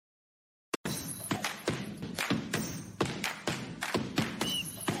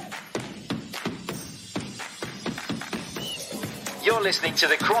You're listening to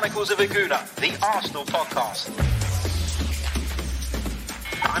the Chronicles of Aguna, the Arsenal podcast.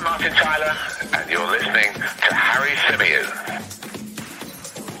 I'm Martin Tyler, and you're listening to Harry Symeou.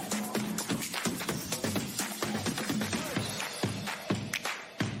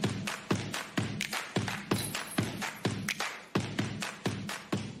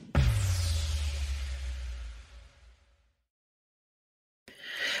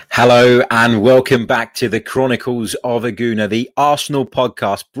 Hello and welcome back to the Chronicles of Aguna, the Arsenal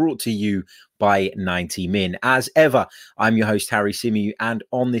podcast brought to you by 90 Min. As ever, I'm your host, Harry Symeou, and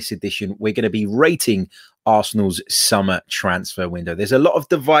on this edition, we're going to be rating Arsenal's summer transfer window. There's a lot of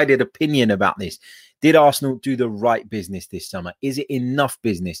divided opinion about this. Did Arsenal do the right business this summer? Is it enough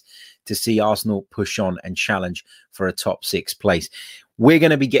business to see Arsenal push on and challenge for a top six place? We're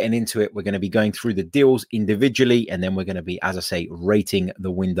going to be getting into it. We're going to be going through the deals individually, and then we're going to be, as I say, rating the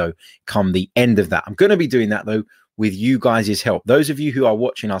window come the end of that. I'm going to be doing that, though, with you guys' help. Those of you who are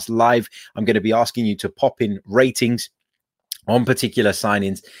watching us live, I'm going to be asking you to pop in ratings on particular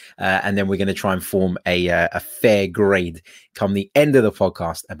signings, and then we're going to try and form a fair grade come the end of the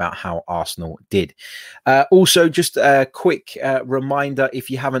podcast about how Arsenal did. Also, just a quick reminder,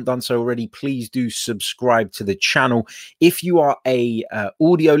 if you haven't done so already, please do subscribe to the channel. If you are a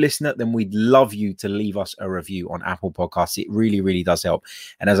audio listener, then we'd love you to leave us a review on Apple Podcasts. It really, really does help.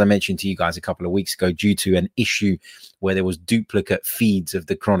 And as I mentioned to you guys a couple of weeks ago, due to an issue where there was duplicate feeds of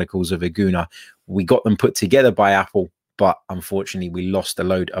the Chronicles of Aguna, we got them put together by Apple, but unfortunately, we lost a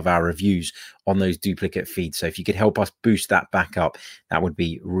load of our reviews on those duplicate feeds. So if you could help us boost that back up, that would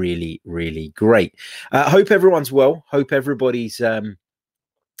be really, really great. Hope everyone's well. Hope everybody's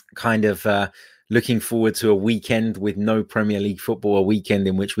looking forward to a weekend with no Premier League football, a weekend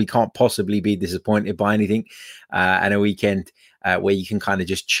in which we can't possibly be disappointed by anything, and a weekend where you can kind of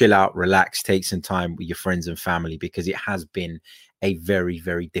just chill out, relax, take some time with your friends and family, because it has been a very,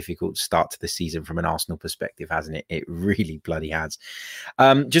 very difficult start to the season from an Arsenal perspective, hasn't it? It really bloody has.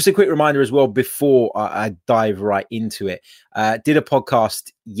 Just a quick reminder as well, before I dive right into it, did a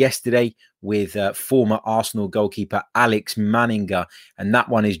podcast yesterday with former Arsenal goalkeeper Alex Manninger, and that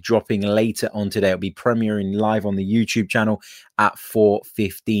one is dropping later on today. It'll be premiering live on the YouTube channel at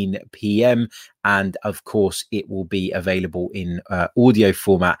 4:15 p.m. And of course, it will be available in audio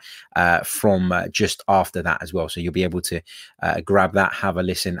format from just after that as well. So you'll be able to grab that, have a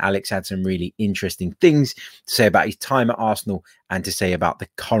listen. Alex had some really interesting things to say about his time at Arsenal and to say about the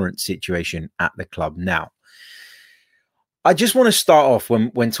current situation at the club now. I just want to start off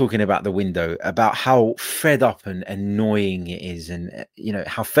when talking about the window, about how fed up and annoying it is, and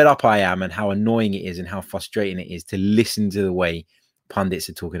how fed up I am and how annoying it is and how frustrating it is to listen to the way pundits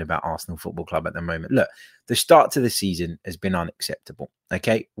are talking about Arsenal Football Club at the moment. Look, the start to the season has been unacceptable.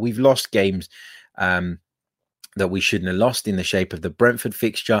 Okay, we've lost games that we shouldn't have lost, in the shape of the Brentford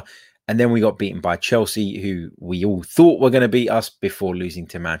fixture, and then we got beaten by Chelsea, who we all thought were going to beat us, before losing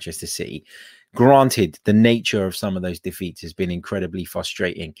to Manchester City. Granted, the nature of some of those defeats has been incredibly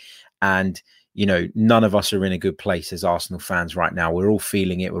frustrating, and none of us are in a good place as Arsenal fans right now. We're all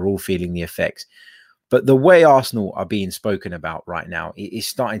feeling it. We're all feeling the effects. But the way Arsenal are being spoken about right now is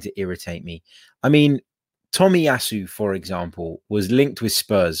starting to irritate me. I mean, Tomiyasu, for example, was linked with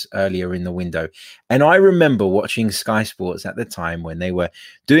Spurs earlier in the window. And I remember watching Sky Sports at the time when they were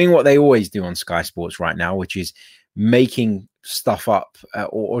doing what they always do on Sky Sports right now, which is making stuff up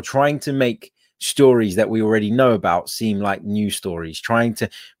or trying to make stories that we already know about seem like new stories, trying to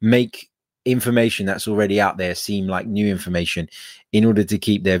make information that's already out there seem like new information in order to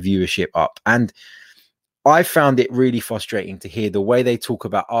keep their viewership up. And I found it really frustrating to hear the way they talk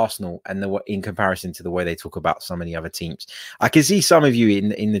about Arsenal and in comparison to the way they talk about some of the other teams. I can see some of you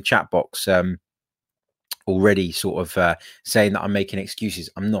in the chat box already sort of saying that I'm making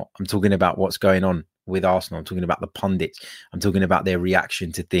excuses. I'm not. I'm talking about what's going on with Arsenal. I'm talking about the pundits. I'm talking about their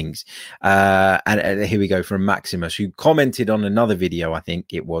reaction to things. And here we go from Maximus, who commented on another video, I think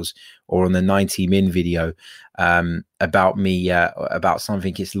it was, or on the 90 Min video, about me, about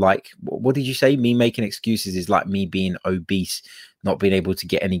something. It's like, what did you say? Me making excuses is like me being obese, not being able to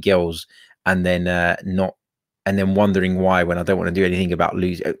get any girls, and then wondering why when I don't want to do anything about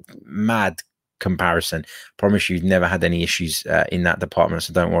losing. Mad comparison. Promise you've never had any issues in that department,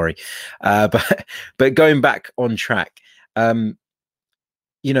 so don't worry. But going back on track, I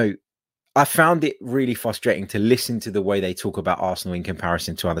found it really frustrating to listen to the way they talk about Arsenal in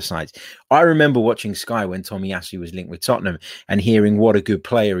comparison to other sides. I remember watching Sky when Tomiyasu was linked with Tottenham and hearing what a good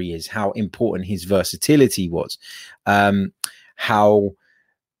player he is, how important his versatility was, how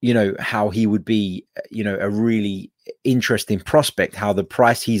he would be, a really interesting prospect, how the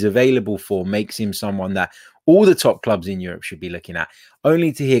price he's available for makes him someone that all the top clubs in Europe should be looking at,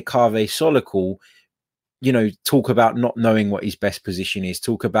 only to hear Kaveh Solokul, talk about not knowing what his best position is,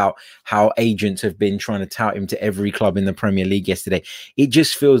 talk about how agents have been trying to tout him to every club in the Premier League yesterday. It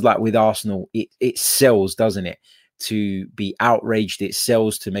just feels like with Arsenal, it sells, doesn't it? To be outraged, it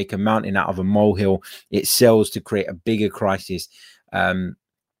sells to make a mountain out of a molehill, it sells to create a bigger crisis than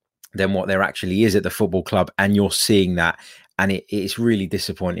what there actually is at the football club. And you're seeing that. And it's really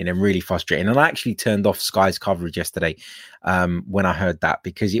disappointing and really frustrating. And I actually turned off Sky's coverage yesterday when I heard that,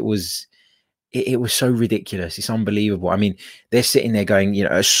 because it was so ridiculous. It's unbelievable. I mean, they're sitting there going,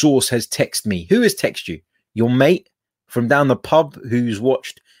 a source has texted me. Who has texted you? Your mate from down the pub who's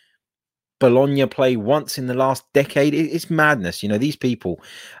watched Bologna play once in the last decade? It's madness. These people,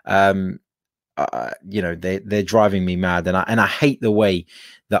 they're driving me mad. And I hate the way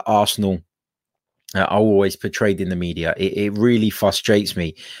that Arsenal are always portrayed in the media. It really frustrates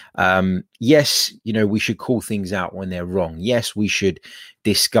me. Yes, we should call things out when they're wrong. Yes, we should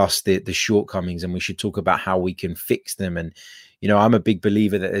discuss the shortcomings, and we should talk about how we can fix them. And, I'm a big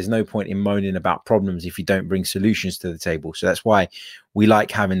believer that there's no point in moaning about problems if you don't bring solutions to the table. So that's why we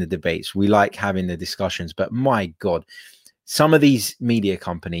like having the debates. We like having the discussions. But my God, some of these media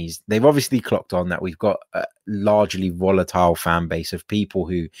companies, they've obviously clocked on that we've got a largely volatile fan base of people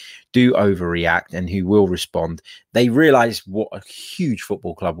who do overreact and who will respond. They realize what a huge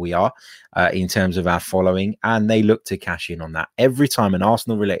football club we are in terms of our following, and they look to cash in on that. Every time an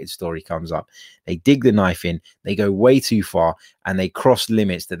Arsenal-related story comes up, they dig the knife in, they go way too far, and they cross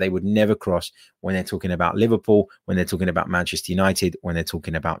limits that they would never cross when they're talking about Liverpool, when they're talking about Manchester United, when they're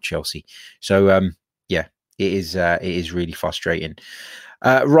talking about Chelsea. So, yeah. It is really frustrating.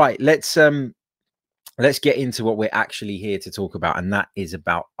 Right, let's get into what we're actually here to talk about, and that is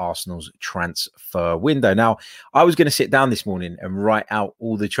about Arsenal's transfer window. Now, I was going to sit down this morning and write out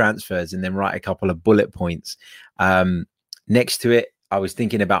all the transfers and then write a couple of bullet points. Next to it, I was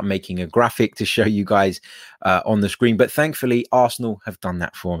thinking about making a graphic to show you guys on the screen, but thankfully Arsenal have done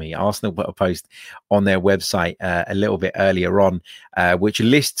that for me. Arsenal put a post on their website a little bit earlier on, which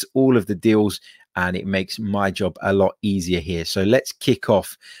lists all of the deals, and it makes my job a lot easier here. So let's kick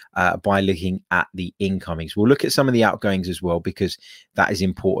off by looking at the incomings. We'll look at some of the outgoings as well, because that is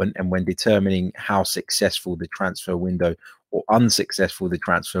important. And when determining how successful the transfer window or unsuccessful the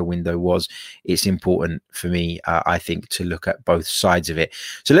transfer window was, it's important for me, I think, to look at both sides of it.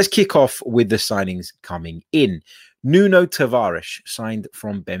 So let's kick off with the signings coming in. Nuno Tavares signed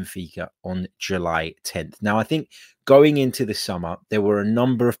from Benfica on July 10th. Now, I think going into the summer, there were a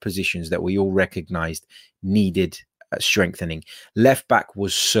number of positions that we all recognized needed strengthening. Left back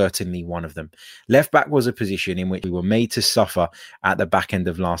was certainly one of them. Left back was a position in which we were made to suffer at the back end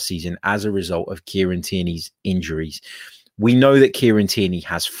of last season as a result of Kieran Tierney's injuries. We know that Kieran Tierney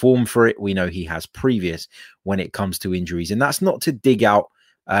has form for it. We know he has previous when it comes to injuries. And that's not to dig out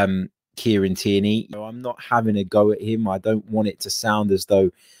Kieran Tierney. I'm not having a go at him. I don't want it to sound as though,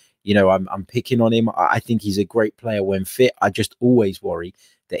 I'm picking on him. I think he's a great player when fit. I just always worry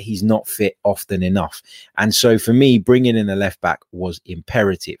that he's not fit often enough. And so for me, bringing in a left back was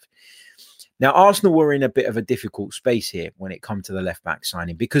imperative. Now, Arsenal were in a bit of a difficult space here when it comes to the left back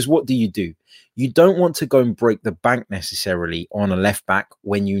signing, because what do? You don't want to go and break the bank necessarily on a left back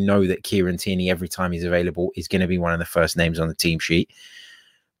when you know that Kieran Tierney, every time he's available, is going to be one of the first names on the team sheet.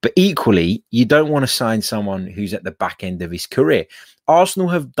 But equally, you don't want to sign someone who's at the back end of his career. Arsenal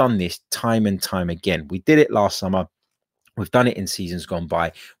have done this time and time again. We did it last summer. We've done it in seasons gone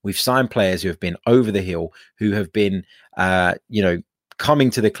by. We've signed players who have been over the hill, who have been,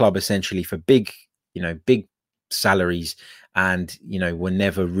 coming to the club essentially for big salaries, and, were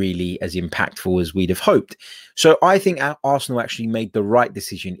never really as impactful as we'd have hoped. So I think Arsenal actually made the right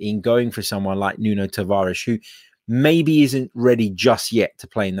decision in going for someone like Nuno Tavares, who maybe isn't ready just yet to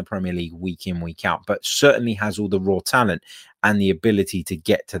play in the Premier League week in, week out, but certainly has all the raw talent and the ability to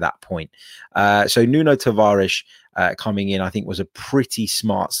get to that point. So Nuno Tavares coming in, I think, was a pretty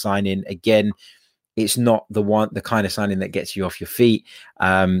smart signing. Again, it's not the kind of signing that gets you off your feet.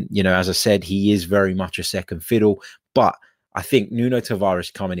 As I said, he is very much a second fiddle, but I think Nuno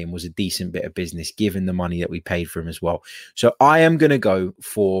Tavares coming in was a decent bit of business given the money that we paid for him as well. So I am going to go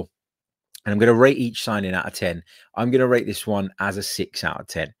for, and I'm going to rate each signing out of 10. I'm going to rate this one as a 6 out of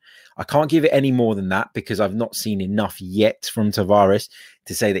 10. I can't give it any more than that because I've not seen enough yet from Tavares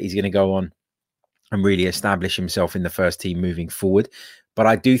to say that he's going to go on and really establish himself in the first team moving forward. But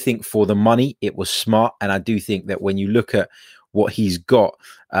I do think for the money, it was smart. And I do think that when you look at what he's got,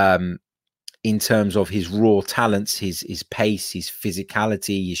 in terms of his raw talents, his pace, his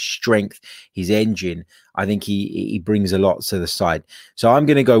physicality, his strength, his engine. I think he brings a lot to the side. So I'm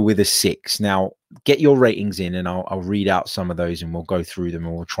going to go with a 6. Now, get your ratings in, and I'll read out some of those, and we'll go through them,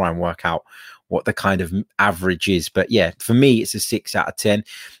 and we'll try and work out what the kind of average is. But yeah, for me, it's a 6 out of 10.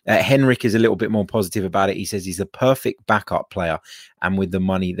 Henrik is a little bit more positive about it. He says he's the perfect backup player, and with the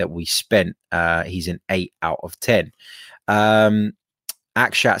money that we spent, he's an 8 out of 10.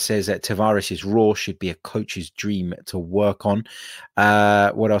 Akshat says that Tavares' raw should be a coach's dream to work on.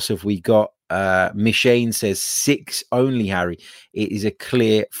 What else have we got? Mishane says 6 only, Harry. It is a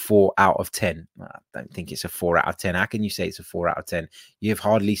clear 4 out of 10. I don't think it's a 4 out of 10. How can you say it's a 4 out of 10? You've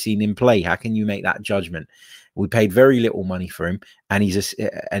hardly seen him play. How can you make that judgment? We paid very little money for him, and he's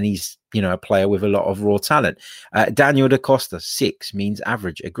a player with a lot of raw talent. Daniel Da Costa, 6 means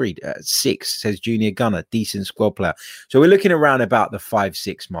average. Agreed. 6 says Junior Gunner, decent squad player. So we're looking around about the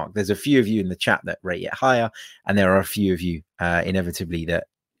 5-6 mark. There's a few of you in the chat that rate it higher, and there are a few of you inevitably that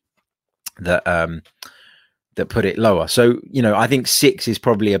put it lower. So, I think 6 is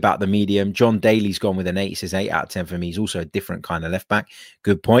probably about the medium. John Daly's gone with an 8. He says 8 out of 10 for me. He's also a different kind of left back.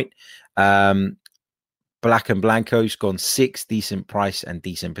 Good point. Black and Blanco's gone 6, decent price and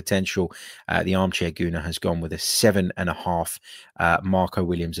decent potential. The Armchair Gooner has gone with a 7.5. Marco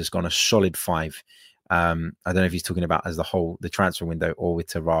Williams has gone a solid 5. I don't know if he's talking about as the transfer window or with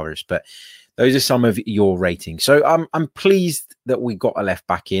Tavares, but those are some of your ratings. So I'm pleased that we got a left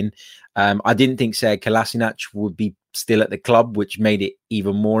back in. I didn't think Sead Kolasinac would be still at the club, which made it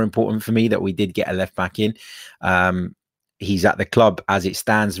even more important for me that we did get a left back in. He's at the club as it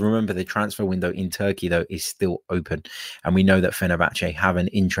stands. Remember, the transfer window in Turkey, though, is still open. And we know that Fenerbahce have an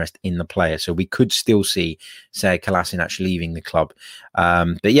interest in the player. So we could still see Sead Kolasinac leaving the club.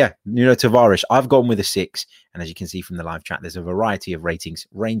 But yeah, Tavares, I've gone with a 6. And as you can see from the live chat, there's a variety of ratings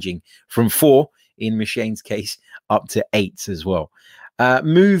ranging from 4, in Mishane's case, up to 8s as well.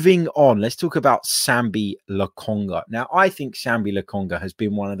 Moving on, let's talk about Sambi Lokonga. Now, I think Sambi Lokonga has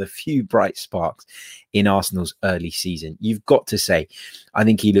been one of the few bright sparks in Arsenal's early season. You've got to say, I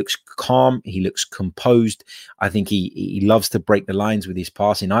think he looks calm. He looks composed. I think he loves to break the lines with his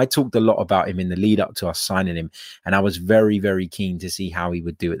passing. I talked a lot about him in the lead up to us signing him, and I was very, very keen to see how he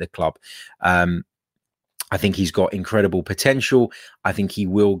would do at the club. I think he's got incredible potential. I think he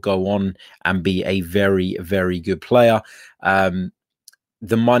will go on and be a very, very good player.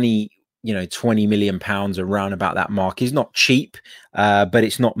 The money, £20 million around about that mark is not cheap, but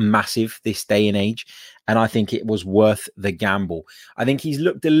it's not massive this day and age. And I think it was worth the gamble. I think he's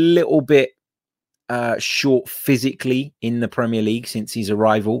looked a little bit short physically in the Premier League since his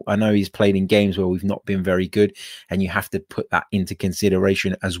arrival. I know he's played in games where we've not been very good, and you have to put that into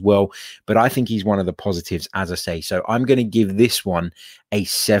consideration as well. But I think he's one of the positives, as I say. So I'm going to give this one a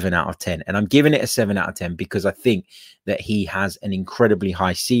 7 out of 10. And I'm giving it a 7 out of 10 because I think that he has an incredibly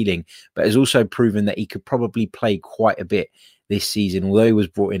high ceiling, but has also proven that he could probably play quite a bit this season. Although he was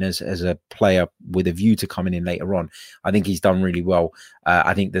brought in as a player with a view to coming in later on, I think he's done really well.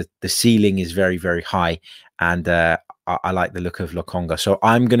 I think that the ceiling is very, very high, and I like the look of Lokonga. So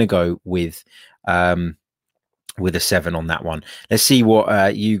I'm going to go with a 7 on that one. Let's see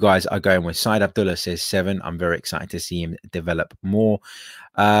what you guys are going with. Said Abdullah says 7. I'm very excited to see him develop more.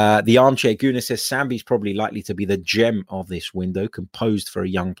 The Armchair Gooner says Sambi's probably likely to be the gem of this window, composed for a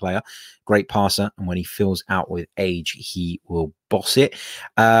young player, great passer, and when he fills out with age, he will boss it.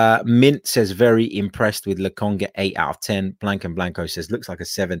 Mint says very impressed with Lokonga, 8 out of 10. Blank and Blanco says looks like a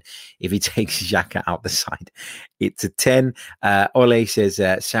 7 if he takes Xhaka out the side. It's a 10. Ole says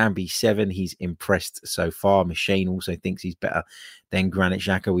Sambi 7. He's impressed so far. Mishane also thinks he's better than Granit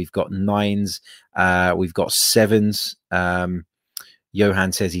Xhaka. We've got 9s. We've got 7s.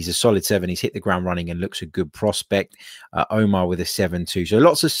 Johan says he's a solid 7. He's hit the ground running and looks a good prospect. Omar with a 7 too. So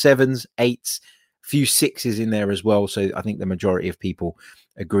lots of 7s, 8s, few 6s in there as well. So I think the majority of people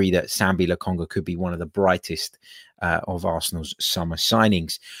agree that Sambi Lokonga could be one of the brightest of Arsenal's summer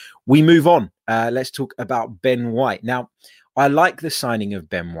signings. We move on. Let's talk about Ben White. Now, I like the signing of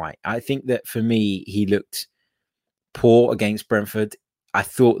Ben White. I think that for me, he looked poor against Brentford. I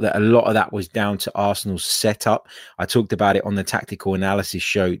thought that a lot of that was down to Arsenal's setup. I talked about it on the tactical analysis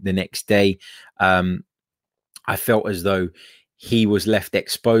show the next day. I felt as though he was left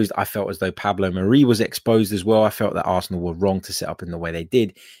exposed. I felt as though Pablo Mari was exposed as well. I felt that Arsenal were wrong to set up in the way they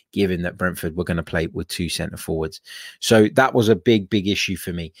did, given that Brentford were going to play with 2 centre forwards. So that was a big, big issue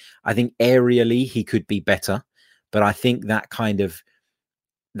for me. I think aerially he could be better, but I think that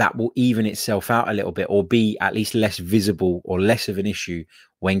will even itself out a little bit, or be at least less visible or less of an issue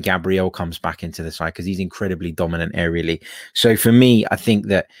when Gabriel comes back into the side, because he's incredibly dominant aerially. So for me, I think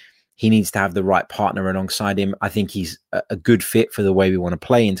that He needs to have the right partner alongside him. I think he's a good fit for the way we want to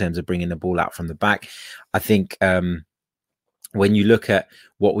play in terms of bringing the ball out from the back. I think when you look at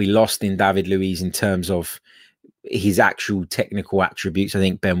what we lost in David Luiz in terms of his actual technical attributes, I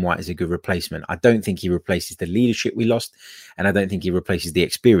think Ben White is a good replacement. I don't think he replaces the leadership we lost, and I don't think he replaces the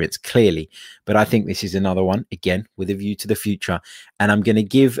experience, clearly. But I think this is another one, again, with a view to the future. And I'm going to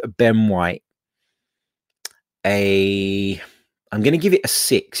give Ben White I'm going to give it a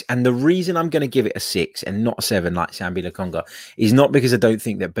 6. And the reason I'm going to give it a 6 and not a 7 like Sambi Lokonga is not because I don't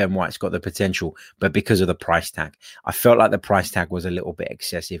think that Ben White's got the potential, but because of the price tag. I felt like the price tag was a little bit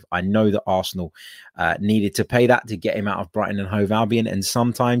excessive. I know that Arsenal needed to pay that to get him out of Brighton and Hove Albion. And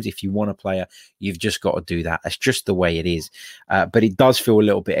sometimes if you want a player, you've just got to do that. That's just the way it is. But it does feel a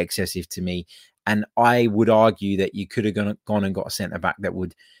little bit excessive to me. And I would argue that you could have gone and got a centre-back that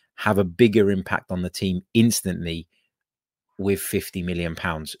would have a bigger impact on the team instantly with £50 million.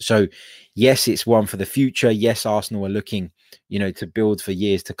 So yes, it's one for the future. Yes, Arsenal are looking, to build for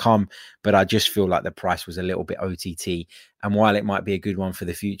years to come, but I just feel like the price was a little bit OTT. And while it might be a good one for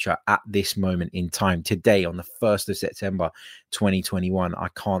the future at this moment in time, today on the 1st of September, 2021, I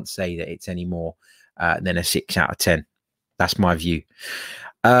can't say that it's any more than a 6 out of 10. That's my view.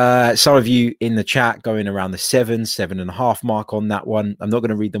 Some of you in the chat going around the 7.5 mark on that one. I'm not going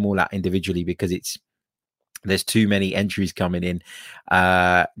to read them all out individually because there's too many entries coming in.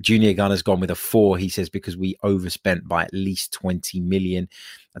 Junior Gunner's gone with a 4. He says, because we overspent by at least 20 million.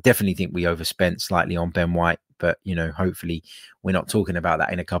 I definitely think we overspent slightly on Ben White, but hopefully we're not talking about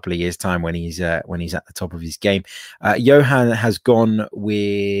that in a couple of years' time when he's at the top of his game. Johan has gone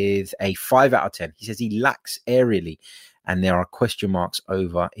with a 5 out of 10. He says he lacks aerially, and there are question marks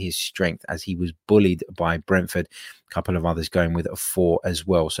over his strength as he was bullied by Brentford. A couple of others going with a 4 as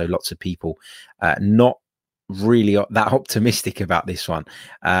well. So lots of people not really that optimistic about this one.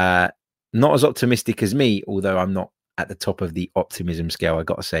 Not as optimistic as me, although I'm not at the top of the optimism scale, I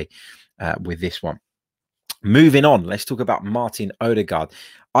got to say, with this one. Moving on, let's talk about Martin Odegaard.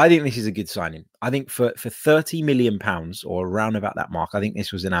 I think this is a good signing. I think for £30 million or around about that mark, I think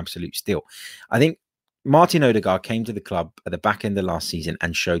this was an absolute steal. I think Martin Odegaard came to the club at the back end of last season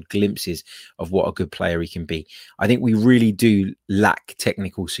and showed glimpses of what a good player he can be. I think we really do lack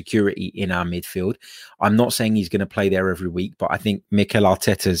technical security in our midfield. I'm not saying he's going to play there every week, but I think Mikel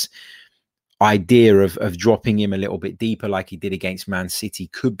Arteta's idea of dropping him a little bit deeper like he did against Man City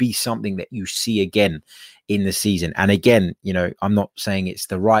could be something that you see again in the season. And again, I'm not saying it's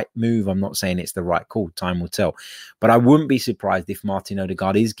the right move. I'm not saying it's the right call. Time will tell. But I wouldn't be surprised if Martin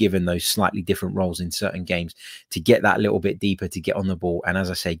Odegaard is given those slightly different roles in certain games to get that little bit deeper, to get on the ball. And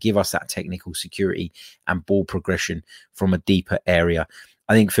as I say, give us that technical security and ball progression from a deeper area.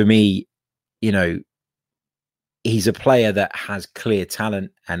 I think for me, he's a player that has clear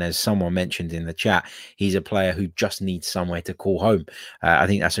talent. And as someone mentioned in the chat, he's a player who just needs somewhere to call home. I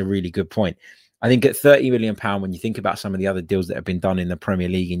think that's a really good point. I think at £30 million, when you think about some of the other deals that have been done in the Premier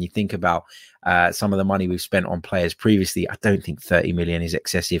League and you think about some of the money we've spent on players previously, I don't think 30 million is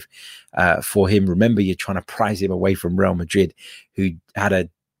excessive for him. Remember, you're trying to prize him away from Real Madrid, who had a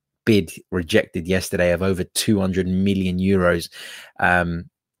bid rejected yesterday of over 200 million euros.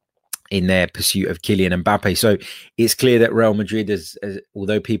 In their pursuit of Kylian Mbappe. So it's clear that Real Madrid,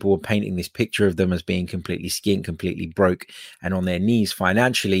 although people were painting this picture of them as being completely skint, completely broke and on their knees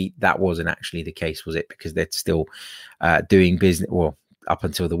financially, that wasn't actually the case, was it? Because they're still doing business. Well, up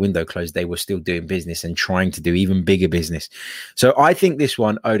until the window closed, they were still doing business and trying to do even bigger business. So I think this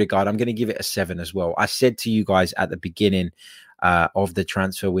one, Odegaard, I'm going to give it a 7 as well. I said to you guys at the beginning of the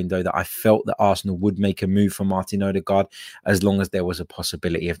transfer window that I felt that Arsenal would make a move for Martin Odegaard as long as there was a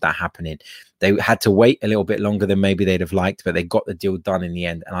possibility of that happening. They had to wait a little bit longer than maybe they'd have liked, but they got the deal done in the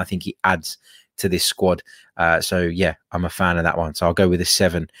end. And I think he adds to this squad. So yeah, I'm a fan of that one. So I'll go with a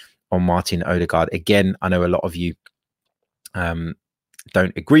 7 on Martin Odegaard. Again, I know a lot of you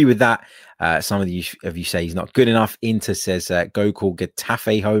don't agree with that. Some of you say he's not good enough. Inter says, go call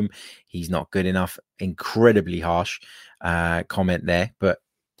Getafe home. He's not good enough. Incredibly harsh comment there, but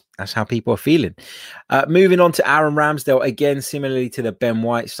that's how people are feeling. Moving on to Aaron Ramsdale, again, similarly to the Ben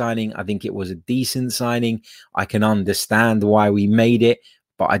White signing, I think it was a decent signing. I can understand why we made it,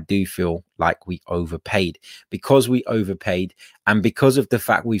 but I do feel like we overpaid. Because we overpaid, and because of the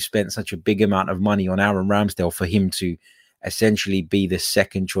fact we've spent such a big amount of money on Aaron Ramsdale for him to essentially be the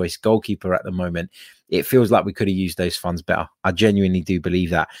second choice goalkeeper at the moment, it feels like we could have used those funds better. I genuinely do believe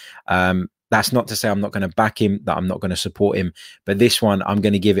that. That's not to say I'm not going to back him, that I'm not going to support him. But this one, I'm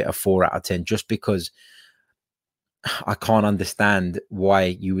going to give it a 4 out of 10 just because I can't understand why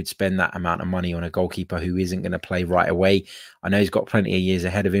you would spend that amount of money on a goalkeeper who isn't going to play right away. I know he's got plenty of years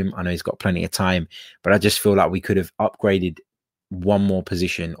ahead of him. I know he's got plenty of time, but I just feel like we could have upgraded one more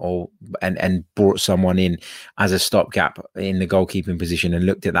position and brought someone in as a stopgap in the goalkeeping position and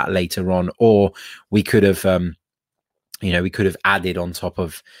looked at that later on. Or we could have, we could have added on top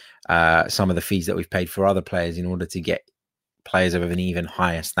of some of the fees that we've paid for other players in order to get players of an even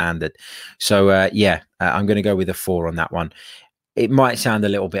higher standard. So I'm going to go with a 4 on that one. It might sound a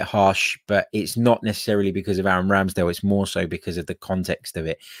little bit harsh, but it's not necessarily because of Aaron Ramsdale. It's more so because of the context of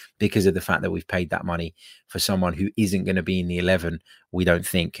it, because of the fact that we've paid that money for someone who isn't going to be in the 11, we don't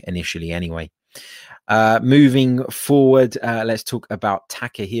think, initially anyway. Moving forward, let's talk about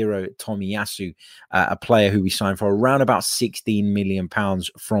Takahiro Tomiyasu, a player who we signed for around about £16 million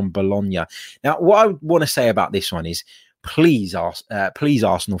from Bologna. Now, what I want to say about this one is, please,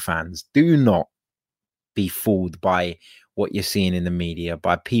 Arsenal fans, do not be fooled by what you're seeing in the media,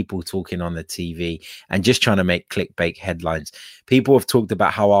 by people talking on the TV and just trying to make clickbait headlines. People have talked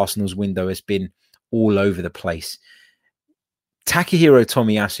about how Arsenal's window has been all over the place. Takahiro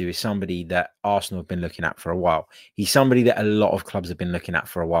Tomiyasu is somebody that Arsenal have been looking at for a while. He's somebody that a lot of clubs have been looking at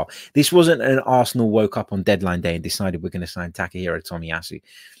for a while. This wasn't an Arsenal woke up on deadline day and decided we're going to sign Takahiro Tomiyasu.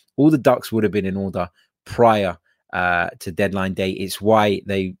 All the ducks would have been in order prior to deadline day. It's why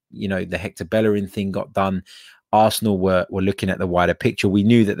the Hector Bellerin thing got done. Arsenal were looking at the wider picture. We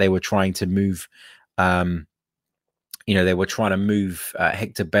knew that they were trying to move, Hector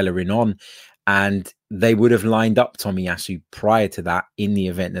Bellerin on, and they would have lined up Tomiyasu prior to that in the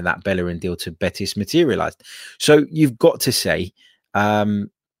event that Bellerin deal to Betis materialized. So you've got to say, that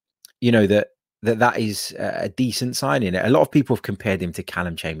is a decent signing. A lot of people have compared him to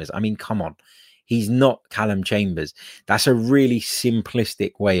Callum Chambers. I mean, come on. He's not Callum Chambers. That's a really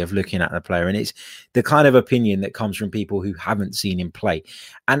simplistic way of looking at the player. And it's the kind of opinion that comes from people who haven't seen him play.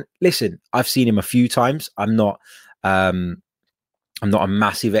 And listen, I've seen him a few times. I'm not a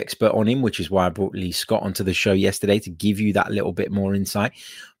massive expert on him, which is why I brought Lee Scott onto the show yesterday to give you that little bit more insight.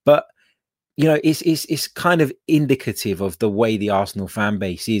 But it's kind of indicative of the way the Arsenal fan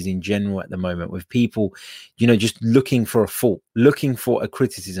base is in general at the moment, with people, just looking for a fault, looking for a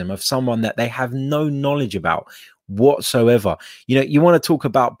criticism of someone that they have no knowledge about whatsoever. You want to talk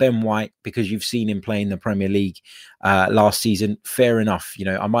about Ben White because you've seen him play in the Premier League last season. Fair enough.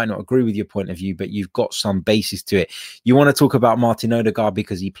 I might not agree with your point of view, but you've got some basis to it. You want to talk about Martin Odegaard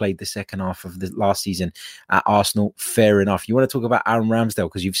because he played the second half of the last season at Arsenal. Fair enough. You want to talk about Aaron Ramsdale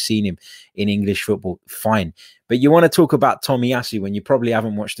because you've seen him in English football. Fine. But you want to talk about Tomiyasu when you probably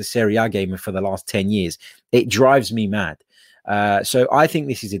haven't watched a Serie A game for the last 10 years. It drives me mad. So I think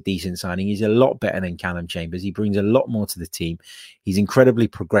this is a decent signing. He's a lot better than Callum Chambers. He brings a lot more to the team. He's incredibly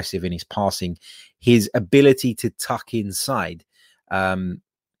progressive in his passing. His ability to tuck inside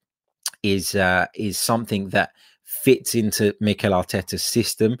is something that fits into Mikel Arteta's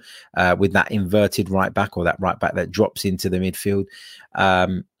system with that inverted right back, or that right back that drops into the midfield.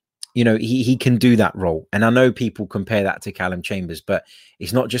 He can do that role. And I know people compare that to Callum Chambers, but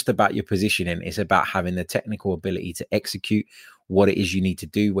it's not just about your positioning. It's about having the technical ability to execute what it is you need to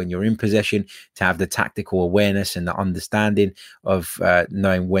do when you're in possession, to have the tactical awareness and the understanding of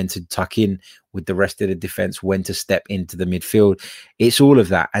knowing when to tuck in with the rest of the defense, when to step into the midfield. It's all of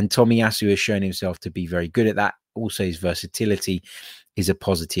that. And Tomiyasu has shown himself to be very good at that. Also, his versatility is a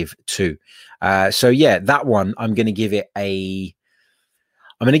positive too. That one, I'm going to give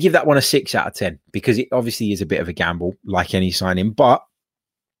that one a 6 out of 10 because it obviously is a bit of a gamble, like any signing. But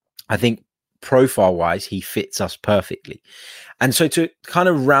I think profile-wise, he fits us perfectly. And so to kind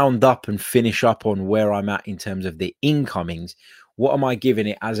of round up and finish up on where I'm at in terms of the incomings, what am I giving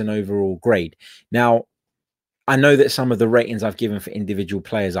it as an overall grade? Now, I know that some of the ratings I've given for individual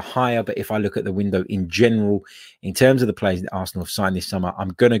players are higher, but if I look at the window in general, in terms of the players that Arsenal have signed this summer, I'm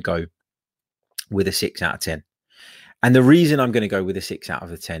going to go with a 6 out of 10. And the reason I'm going to go with a 6 out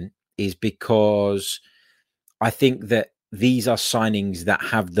of 10 is because I think that these are signings that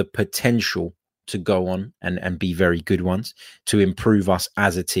have the potential to go on and be very good ones, to improve us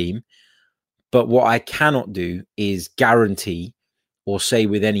as a team. But what I cannot do is guarantee or say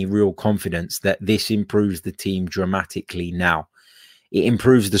with any real confidence that this improves the team dramatically now. It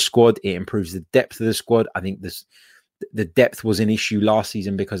improves the squad. It improves the depth of the squad. I think the depth was an issue last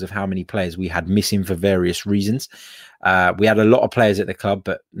season because of how many players we had missing for various reasons. We had a lot of players at the club,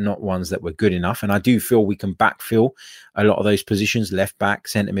 but not ones that were good enough. And I do feel we can backfill a lot of those positions, left back,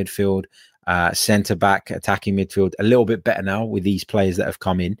 centre midfield, centre back, attacking midfield, a little bit better now with these players that have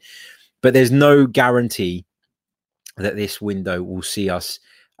come in. But there's no guarantee that this window will see us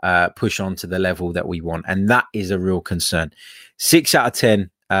push on to the level that we want. And that is a real concern. 6 out of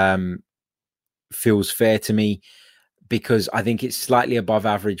 10 feels fair to me, because I think it's slightly above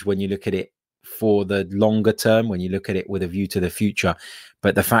average when you look at it for the longer term, when you look at it with a view to the future.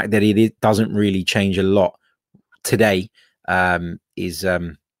 But the fact that it doesn't really change a lot today is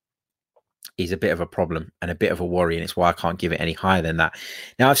a bit of a problem and a bit of a worry, and it's why I can't give it any higher than that.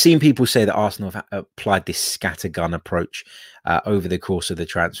 Now, I've seen people say that Arsenal have applied this scattergun approach over the course of the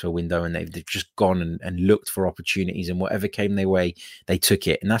transfer window, and they've just gone and looked for opportunities, and whatever came their way, they took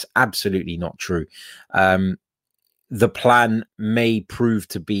it. And that's absolutely not true. The plan may prove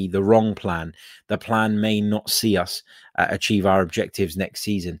to be the wrong plan. The plan may not see us achieve our objectives next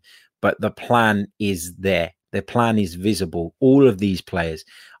season, but the plan is there. The plan is visible. All of these players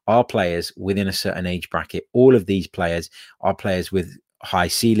are players within a certain age bracket. All of these players are players with high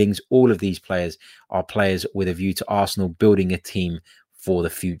ceilings. All of these players are players with a view to Arsenal building a team for the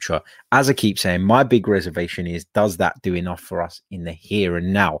future. As I keep saying, my big reservation is, does that do enough for us in the here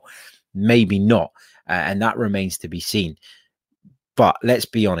and now? Maybe not. And that remains to be seen. But let's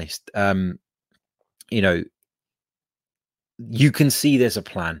be honest, you can see there's a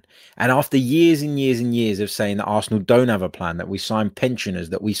plan. And after years and years and years of saying that Arsenal don't have a plan, that we sign pensioners,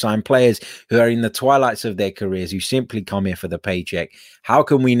 that we sign players who are in the twilights of their careers, who simply come here for the paycheck, how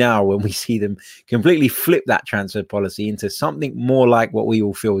can we now, when we see them completely flip that transfer policy into something more like what we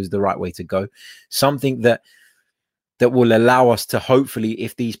all feel is the right way to go, something that will allow us to, hopefully,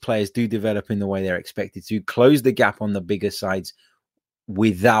 if these players do develop in the way they're expected to, close the gap on the bigger sides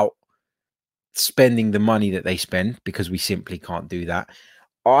without spending the money that they spend, because we simply can't do that.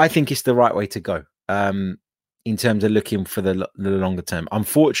 I think it's the right way to go in terms of looking for the longer term.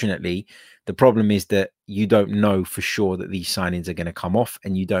 Unfortunately, the problem is that you don't know for sure that these signings are going to come off,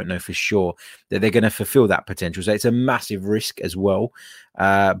 and you don't know for sure that they're going to fulfill that potential. So it's a massive risk as well.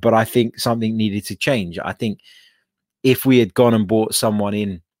 But I think something needed to change. I think if we had gone and bought someone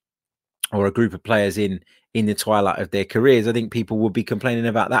in, or a group of players in the twilight of their careers, I think people would be complaining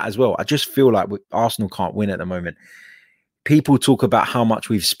about that as well. I just feel like Arsenal can't win at the moment. People talk about how much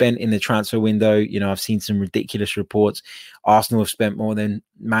we've spent in the transfer window. I've seen some ridiculous reports. Arsenal have spent more than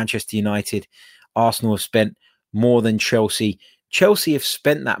Manchester United. Arsenal have spent more than Chelsea. Chelsea have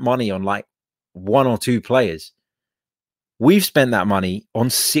spent that money on like 1 or 2 players. We've spent that money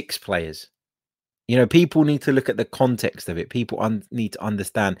on 6 players. People need to look at the context of it. People need to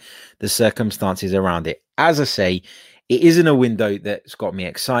understand the circumstances around it. As I say, it isn't a window that's got me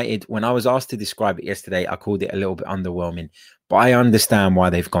excited. When I was asked to describe it yesterday, I called it a little bit underwhelming. But I understand why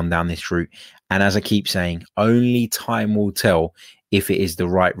they've gone down this route. And as I keep saying, only time will tell if it is the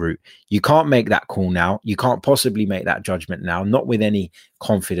right route. You can't make that call now. You can't possibly make that judgment now, not with any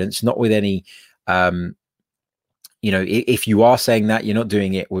confidence, not with any... if you are saying that, you're not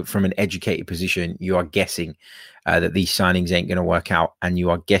doing it from an educated position. You are guessing that these signings ain't going to work out, and you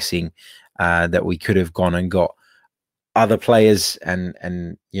are guessing that we could have gone and got other players,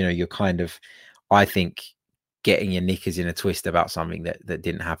 and you're kind of, I think, getting your knickers in a twist about something that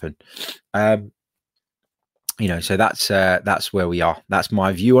didn't happen. So that's where we are. That's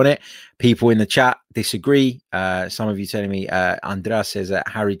my view on it. People in the chat disagree. Some of you telling me, Andrea says that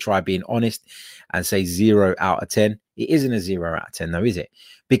Harry, try being honest and say 0 out of 10. It isn't a 0 out of 10 though, is it?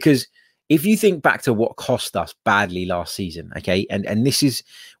 Because if you think back to what cost us badly last season, okay, and this is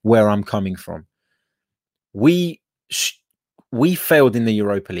where I'm coming from. We failed in the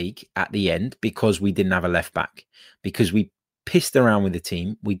Europa League at the end because we didn't have a left back, because we pissed around with the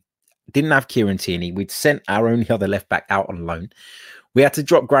team. We didn't have Kieran Tierney. We'd sent our only other left back out on loan. We had to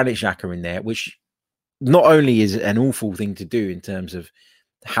drop Granit Xhaka in there, which not only is an awful thing to do in terms of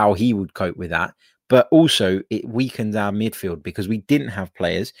how he would cope with that, but also it weakened our midfield because we didn't have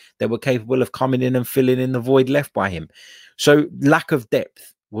players that were capable of coming in and filling in the void left by him. So lack of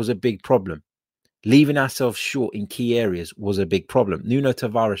depth was a big problem. Leaving ourselves short in key areas was a big problem. Nuno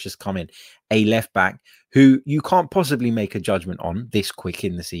Tavares has come in, a left back who you can't possibly make a judgment on this quick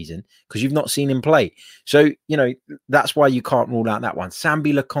in the season because you've not seen him play. So, that's why you can't rule out that one.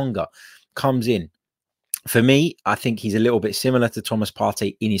 Sambi Lokonga comes in. For me, I think he's a little bit similar to Thomas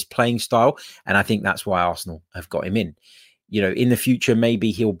Partey in his playing style. And I think that's why Arsenal have got him in. In the future, maybe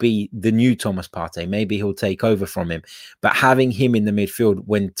he'll be the new Thomas Partey. Maybe he'll take over from him. But having him in the midfield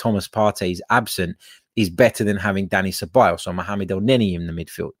when Thomas Partey is absent is better than having Dani Ceballos or Mohamed El Neni in the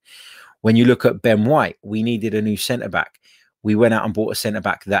midfield. When you look at Ben White, we needed a new centre-back. we went out and bought a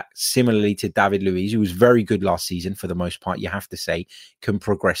centre-back that, similarly to David Luiz, who was very good last season for the most part, you have to say, can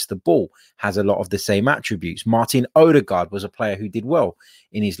progress the ball, has a lot of the same attributes. Martin Odegaard was a player who did well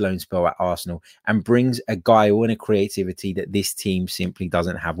in his loan spell at Arsenal and brings a guile and a creativity that this team simply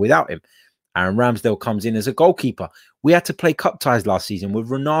doesn't have without him. Aaron Ramsdale comes in as a goalkeeper. We had to play cup ties last season with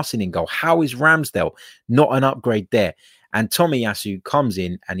Runarsson in goal. How is Ramsdale not an upgrade there? And Tomiyasu comes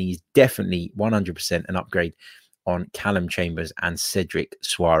in and he's definitely 100% an upgrade on Callum Chambers and Cedric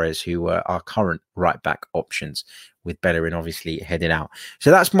Suarez, who are our current right back options, with Bellerin obviously headed out.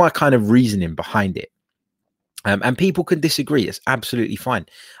 So that's my kind of reasoning behind it. And people can disagree. It's absolutely fine.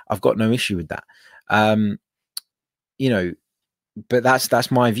 I've got no issue with that. But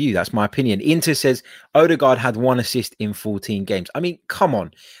that's my view. That's my opinion. Inter says Odegaard had 1 assist in 14 games. I mean, come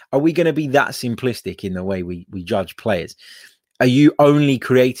on. Are we going to be that simplistic in the way we judge players? Are you only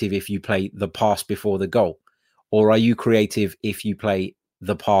creative if you play the pass before the goal? Or are you creative if you play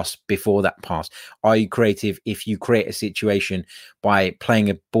the pass before that pass? Are you creative if you create a situation by playing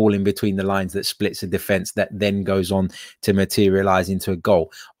a ball in between the lines that splits a defense that then goes on to materialize into a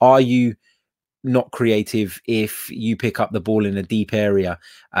goal? Are you not creative if you pick up the ball in a deep area,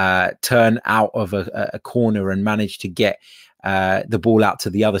 turn out of a corner and manage to get the ball out to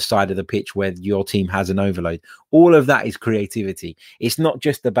the other side of the pitch where your team has an overload? All of that is creativity. It's not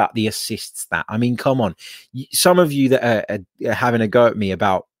just about the assist stat. I mean, come on. Some of you that are having a go at me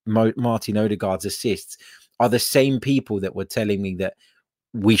about Martin Odegaard's assists are the same people that were telling me that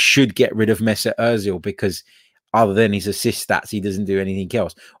we should get rid of Mesut Ozil because other than his assist stats, he doesn't do anything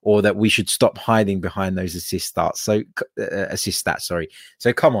else, or that we should stop hiding behind those assist stats.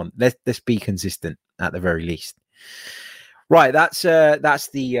 So come on, let's be consistent at the very least. Right, that's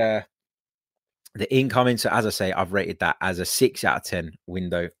the incoming. So as I say, I've rated that as a 6 out of 10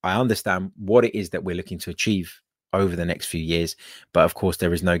 window. I understand what it is that we're looking to achieve over the next few years, but of course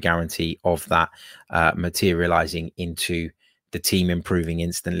there is no guarantee of that materializing into the team improving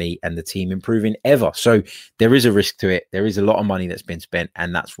instantly and the team improving ever. So there is a risk to it. There is a lot of money that's been spent,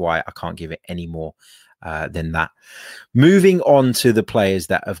 and that's why I can't give it any more than that. Moving on to the players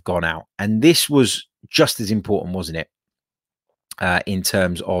that have gone out, and this was just as important, wasn't it? In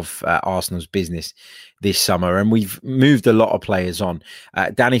terms of Arsenal's business this summer. And we've moved a lot of players on.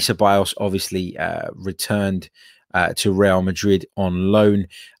 Dani Ceballos obviously returned to Real Madrid on loan.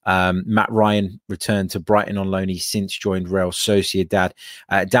 Matt Ryan returned to Brighton on loan. He's since joined Real Sociedad.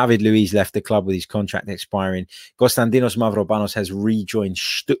 David Luiz left the club with his contract expiring. Konstantinos Mavropanos has rejoined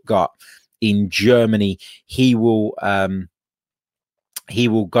Stuttgart in Germany. He will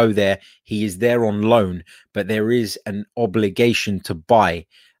go there. He is there on loan, but there is an obligation to buy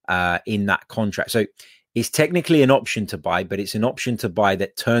in that contract. So it's technically an option to buy, but it's an option to buy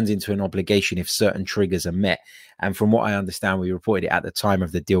that turns into an obligation if certain triggers are met. And from what I understand, we reported it at the time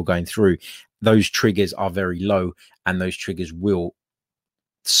of the deal going through, those triggers are very low, and those triggers will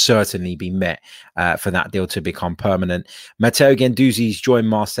certainly be met for that deal to become permanent. Matteo Guendouzi's joined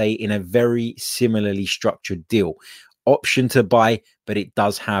Marseille in a very similarly structured deal. Option to buy, but it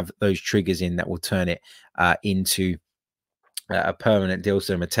does have those triggers in that will turn it into a permanent deal.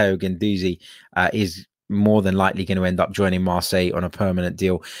 So Matteo Guendouzi is more than likely going to end up joining Marseille on a permanent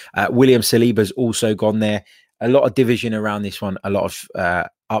deal. William Saliba's also gone there. A lot of division around this one, a lot of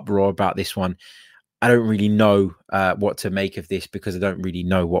uproar about this one. I don't really know what to make of this because I don't really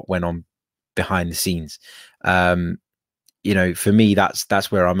know what went on behind the scenes. For me,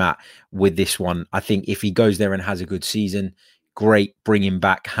 that's where I'm at with this one. I think if he goes there and has a good season, great, bring him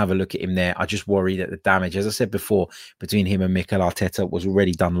back, have a look at him there. I just worry that the damage, as I said before, between him and Mikel Arteta was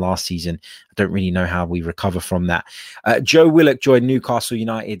already done last season. I don't really know how we recover from that. Joe Willock joined Newcastle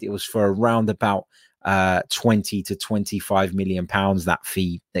United. It was for around about 20 to 25 million pounds. That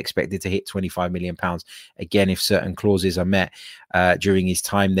fee expected to hit 25 million pounds again if certain clauses are met during his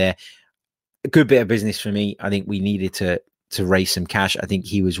time there. A good bit of business for me. I think we needed to raise some cash. I think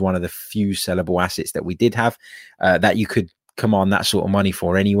he was one of the few sellable assets that we did have that you could command that sort of money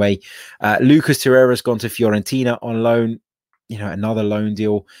for anyway. Lucas Torreira's gone to Fiorentina on loan. Another loan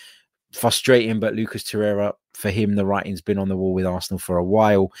deal. Frustrating, but Lucas Torreira, for him, the writing's been on the wall with Arsenal for a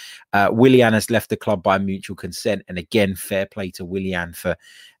while. Willian has left the club by mutual consent. And again, fair play to Willian for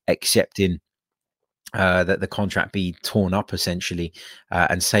accepting that the contract be torn up essentially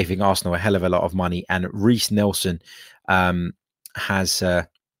and saving Arsenal a hell of a lot of money. And Reiss Nelson has joined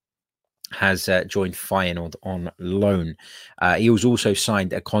Feyenoord on loan. He was also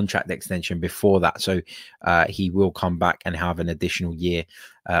signed a contract extension before that, so he will come back and have an additional year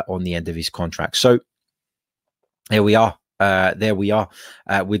on the end of his contract. So here we are. there we are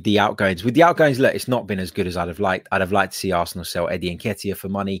with the outgoings. With the outgoings, look, it's not been as good as I'd have liked. I'd have liked to see Arsenal sell Eddie Nketiah for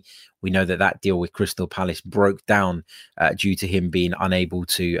money. We know that deal with Crystal Palace broke down due to him being unable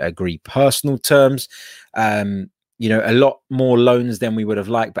to agree personal terms. A lot more loans than we would have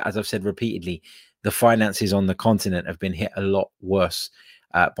liked. But as I've said repeatedly, the finances on the continent have been hit a lot worse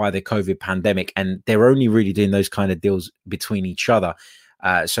by the COVID pandemic. And they're only really doing those kind of deals between each other.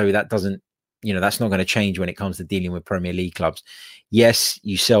 So that doesn't, that's not going to change when it comes to dealing with Premier League clubs. Yes,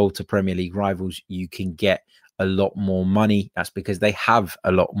 you sell to Premier League rivals, you can get a lot more money. That's because they have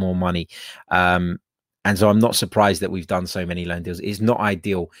a lot more money. And so I'm not surprised that we've done so many loan deals. It's not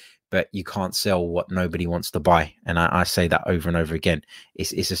ideal, but you can't sell what nobody wants to buy. And I say that over and over again.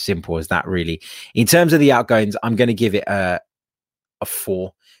 It's as simple as that, really. In terms of the outgoings, I'm going to give it a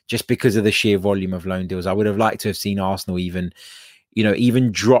 4, just because of the sheer volume of loan deals. I would have liked to have seen Arsenal even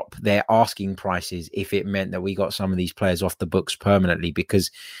drop their asking prices if it meant that we got some of these players off the books permanently, because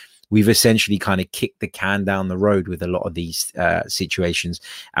we've essentially kind of kicked the can down the road with a lot of these situations,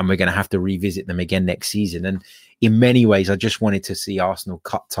 and we're going to have to revisit them again next season. And in many ways, I just wanted to see Arsenal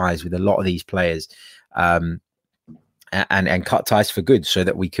cut ties with a lot of these players and cut ties for good so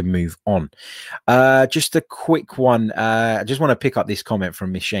that we can move on. Just a quick one. I just want to pick up this comment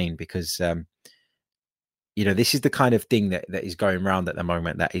from Miss Shane, because this is the kind of thing that is going around at the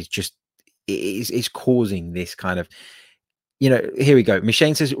moment that is just is causing this kind of, here we go.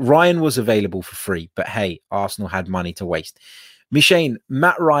 Michane says, Ryan was available for free, but hey, Arsenal had money to waste. Michane,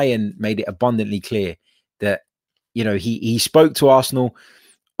 Matt Ryan made it abundantly clear that, he spoke to Arsenal.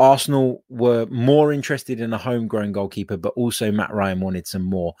 Arsenal were more interested in a homegrown goalkeeper, but also Matt Ryan wanted some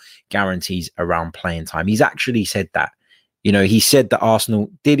more guarantees around playing time. He's actually said that. He said that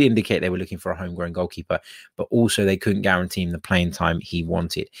Arsenal did indicate they were looking for a homegrown goalkeeper, but also they couldn't guarantee him the playing time he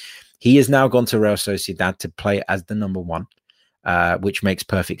wanted. He has now gone to Real Sociedad to play as the number 1, which makes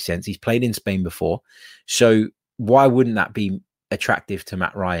perfect sense. He's played in Spain before. So why wouldn't that be attractive to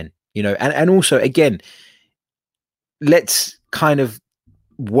Matt Ryan? And also, again, let's kind of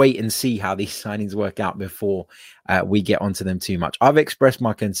wait and see how these signings work out before we get onto them too much. I've expressed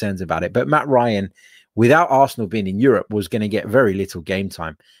my concerns about it, but Matt Ryan, without Arsenal being in Europe, was going to get very little game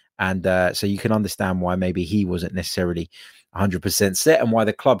time. And so you can understand why maybe he wasn't necessarily 100% set, and why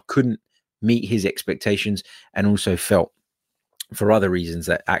the club couldn't meet his expectations, and also felt for other reasons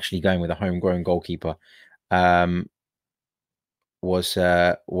that actually going with a homegrown goalkeeper was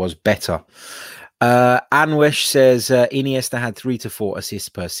better. Anwesh says Iniesta had 3 to 4 assists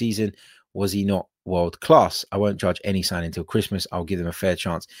per season. Was he not world class? I won't judge any signing until Christmas. I'll give them a fair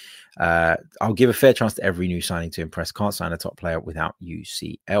chance. I'll give a fair chance to every new signing to impress. Can't sign a top player without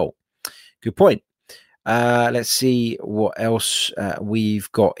UCL. Good point. Let's see what else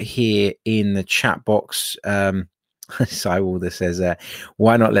we've got here in the chat box. Cywalder says,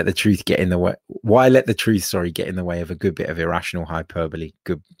 why not let the truth get in the way? Why let the truth, get in the way of a good bit of irrational hyperbole?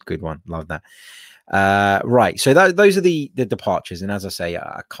 Good one. Love that. Right. So those are the departures. And as I say,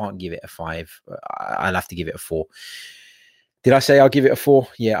 I can't give it a 5. I'll have to give it a 4. Did I say I'll give it a 4?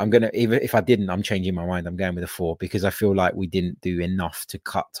 Yeah, I'm going to, even if I didn't, I'm changing my mind. I'm going with a 4 because I feel like we didn't do enough to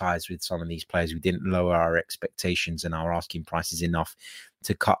cut ties with some of these players. We didn't lower our expectations and our asking prices enough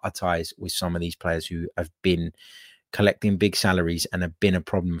to cut our ties with some of these players who have been collecting big salaries and have been a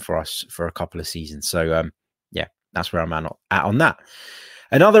problem for us for a couple of seasons. So, yeah, that's where I'm at on that.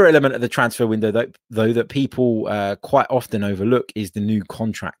 Another element of the transfer window, though, that people quite often overlook is the new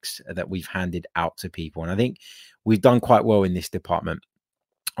contracts that we've handed out to people. And I think we've done quite well in this department.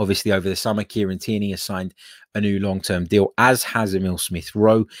 Obviously, over the summer, Kieran Tierney has signed a new long-term deal, as has Emil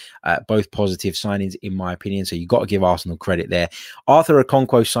Smith-Rowe. Both positive signings, in my opinion. So you've got to give Arsenal credit there. Arthur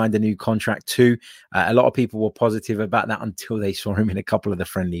Okonkwo signed a new contract too. A lot of people were positive about that until they saw him in a couple of the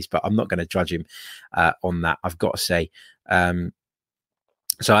friendlies, but I'm not going to judge him on that, I've got to say.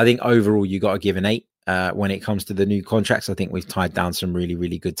 So I think overall, you got to give an 8. When it comes to the new contracts, I think we've tied down some really,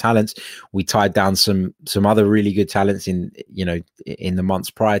 really good talents. We tied down some other really good talents in the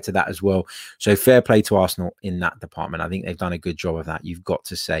months prior to that as well. So fair play to Arsenal in that department. I think they've done a good job of that, you've got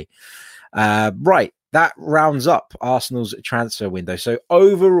to say. Right, that rounds up Arsenal's transfer window. So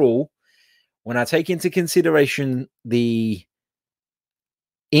overall, when I take into consideration the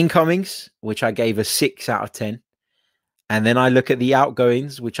incomings, which I gave a 6 out of 10, and then I look at the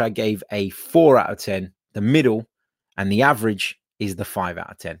outgoings, which I gave a 4 out of 10, the middle, and the average is the 5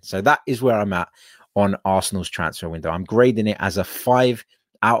 out of 10. So that is where I'm at on Arsenal's transfer window. I'm grading it as a 5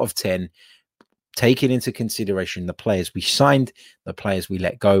 out of 10, taking into consideration the players we signed, the players we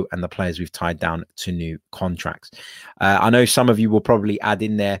let go, and the players we've tied down to new contracts. I know some of you will probably add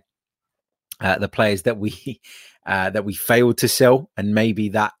in there the players that we that we failed to sell, and maybe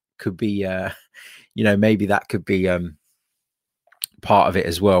that could be, maybe that could be part of it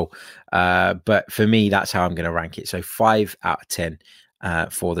as well. But for me, that's how I'm going to rank it. So 5 out of 10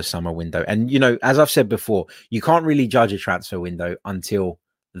 for the summer window. And, as I've said before, you can't really judge a transfer window until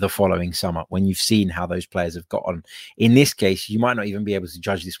the following summer when you've seen how those players have got on. In this case, you might not even be able to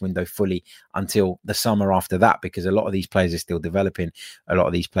judge this window fully until the summer after that, because a lot of these players are still developing. A lot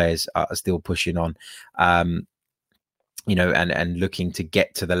of these players are still pushing on, and looking to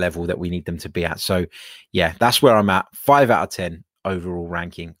get to the level that we need them to be at. So yeah, that's where I'm at. 5 out of 10 overall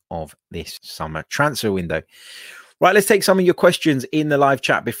ranking of this summer transfer window. Right, let's take some of your questions in the live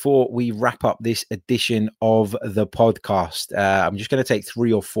chat before we wrap up this edition of the podcast. I'm just going to take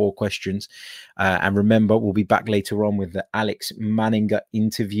 3 or 4 questions. And remember, we'll be back later on with the Alex Manninger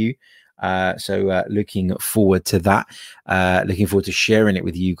interview. So looking forward to that. Looking forward to sharing it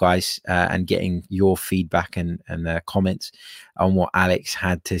with you guys and getting your feedback and comments on what Alex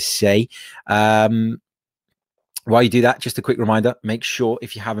had to say. While you do that, just a quick reminder, make sure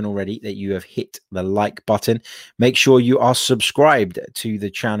if you haven't already that you have hit the like button. Make sure you are subscribed to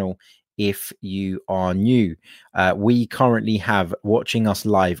the channel if you are new. We currently have, watching us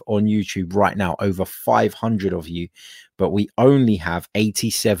live on YouTube right now, over 500 of you, but we only have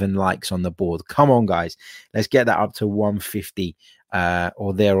 87 likes on the board. Come on, guys. Let's get that up to 150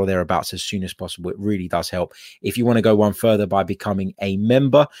 or thereabouts as soon as possible. It really does help. If you want to go one further by becoming a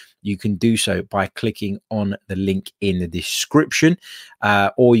member, you can do so by clicking on the link in the description,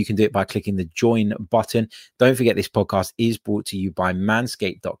 or you can do it by clicking the join button. Don't forget, this podcast is brought to you by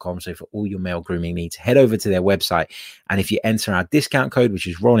manscaped.com. So for all your male grooming needs, head over to their website. And if you enter our discount code, which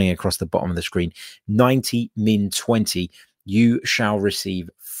is rolling across the bottom of the screen, 90min20, you shall receive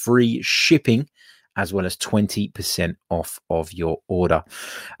free shipping as well as 20% off of your order.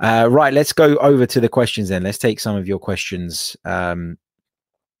 Right, let's go over to the questions then. Let's take some of your questions from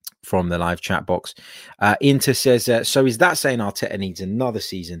the live chat box. Inter says, so is that saying Arteta needs another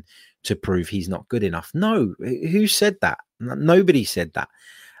season to prove he's not good enough? No, who said that? Nobody said that.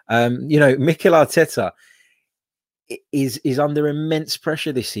 Mikel Arteta is under immense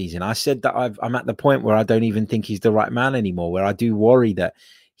pressure this season. I said that I'm at the point where I don't even think he's the right man anymore, where I do worry that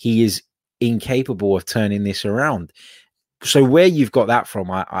he is incapable of turning this around. So where you've got that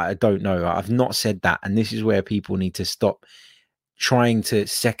from, I don't know. I've not said that. And this is where people need to stop trying to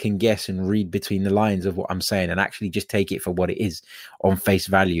second guess and read between the lines of what I'm saying and actually just take it for what it is on face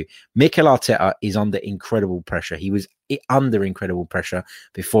value. Mikel Arteta is under incredible pressure. He was under incredible pressure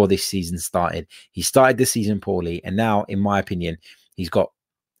before this season started. He started the season poorly, and now, in my opinion, he's got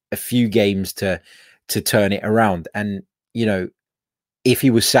a few games to turn it around. And, if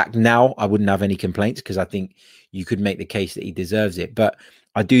he was sacked now, I wouldn't have any complaints, because I think you could make the case that he deserves it. But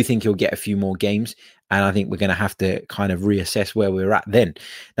I do think he'll get a few more games, and I think we're going to have to kind of reassess where we're at then.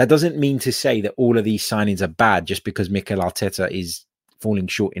 That doesn't mean to say that all of these signings are bad just because Mikel Arteta is falling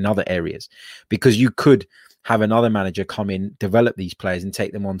short in other areas, because you could have another manager come in, develop these players and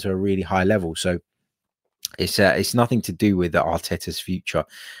take them on to a really high level. So it's nothing to do with the Arteta's future.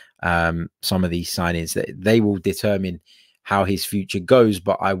 Some of these signings, that they will determine how his future goes,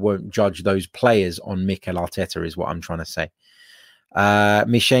 but I won't judge those players on Mikel Arteta, is what I'm trying to say.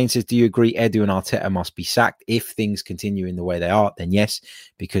 Miss Shane says, do you agree Edu and Arteta must be sacked? If things continue in the way they are, then yes,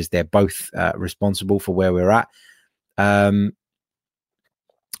 because they're both responsible for where we're at.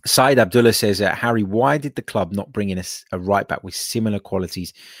 Saeed Abdullah says, Harry, why did the club not bring in a right back with similar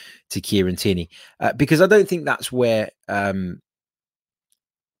qualities to Kieran Tierney? Because I don't think that's where I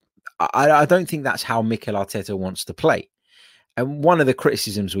don't think that's how Mikel Arteta wants to play. And one of the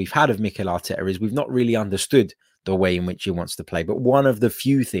criticisms we've had of Mikel Arteta is we've not really understood the way in which he wants to play. But one of the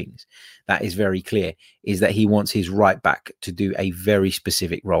few things that is very clear is that he wants his right back to do a very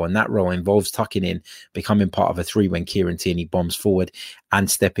specific role. And that role involves tucking in, becoming part of a 3 when Kieran Tierney bombs forward,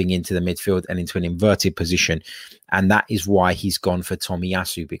 and stepping into the midfield and into an inverted position. And that is why he's gone for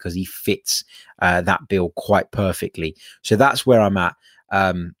Tomiyasu, because he fits that bill quite perfectly. So that's where I'm at.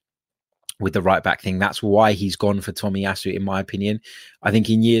 With the right back thing. That's why he's gone for Tomiyasu, in my opinion. I think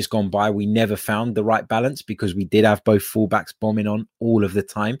in years gone by, we never found the right balance because we did have both fullbacks bombing on all of the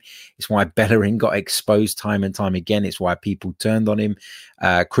time. It's why Bellerin got exposed time and time again. It's why people turned on him,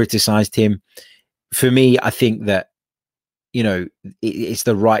 criticized him. For me, I think that, it's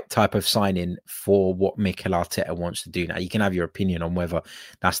the right type of signing for what Mikel Arteta wants to do. Now, you can have your opinion on whether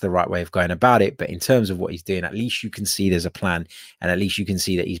that's the right way of going about it, but in terms of what he's doing, at least you can see there's a plan, and at least you can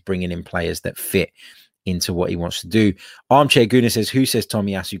see that he's bringing in players that fit into what he wants to do. Armchair Guna says, who says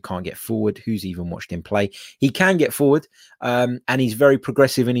Tomiyasu can't get forward? Who's even watched him play? He can get forward, and he's very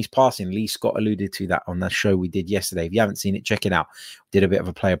progressive in his passing. Lee Scott alluded to that on the show we did yesterday. If you haven't seen it, check it out. Did a bit of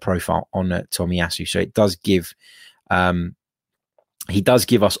a player profile on Tomiyasu. So it does give, he does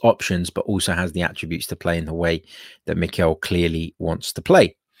give us options, but also has the attributes to play in the way that Mikel clearly wants to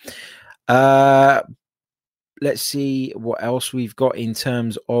play. Let's see what else we've got in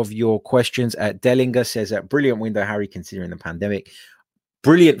terms of your questions. Dellinger says, brilliant window, Harry, considering the pandemic.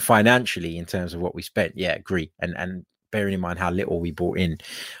 Brilliant financially in terms of what we spent. Yeah, agree. And bearing in mind how little we brought in,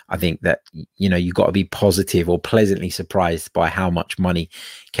 I think that, you know, you've got to be positive or pleasantly surprised by how much money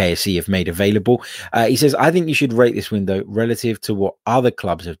KSC have made available. He says, I think you should rate this window relative to what other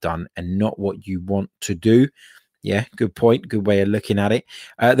clubs have done and not what you want to do. Yeah, good point. Good way of looking at it.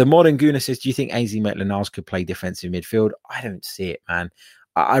 The Modern Guna says, do you think AZ Maitland-Niles could play defensive midfield? I don't see it, man.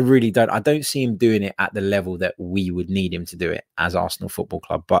 I really don't. I don't see him doing it at the level that we would need him to do it as Arsenal Football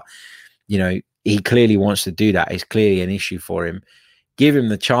Club. But, you know, he clearly wants to do that. It's clearly an issue for him. Give him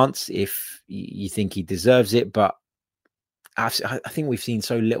the chance if you think he deserves it. But I think we've seen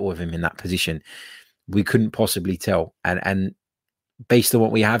so little of him in that position. We couldn't possibly tell. And based on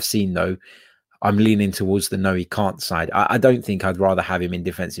what we have seen, though, I'm leaning towards the no, he can't side. I don't think I'd rather have him in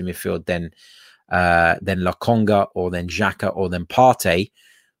defensive midfield than Lokonga or than Xhaka or than Partey.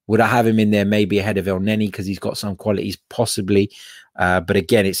 Would I have him in there maybe ahead of El Neni because he's got some qualities? Possibly. But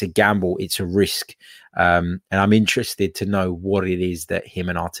again, it's a gamble. It's a risk. And I'm interested to know what it is that him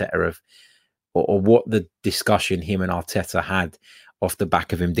and Arteta have, or what the discussion him and Arteta had off the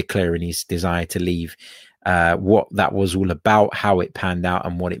back of him declaring his desire to leave. What that was all about, how it panned out,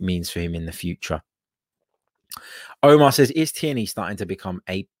 and what it means for him in the future. Omar says, is Tierney starting to become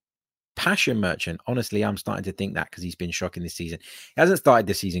a passion merchant? Honestly, I'm starting to think that because he's been shocking this season. He hasn't started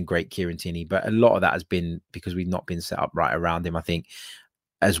the season great, Kieran Tierney, but a lot of that has been because we've not been set up right around him, I think,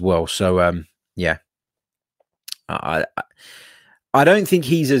 as well. So, yeah. I don't think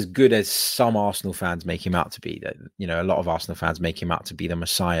he's as good as some Arsenal fans make him out to be. That, you know, a lot of Arsenal fans make him out to be the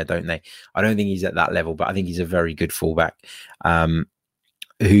Messiah, don't they? I don't think he's at that level, but I think he's a very good fullback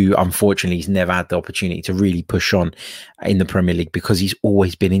who, unfortunately, he's never had the opportunity to really push on in the Premier League because he's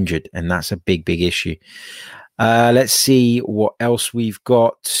always been injured, and that's a big, big issue. Let's see what else we've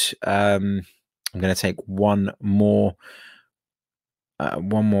got. I'm going to take one more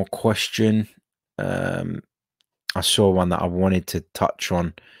question. I saw one that I wanted to touch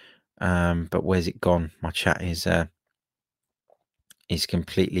on, but where's it gone? My chat is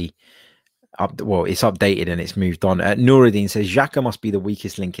completely up. Well, it's updated and it's moved on. Nuruddin says Xhaka must be the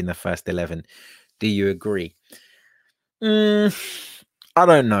weakest link in the first 11. Do you agree? I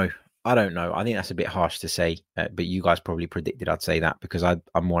don't know. I think that's a bit harsh to say, but you guys probably predicted I'd say that because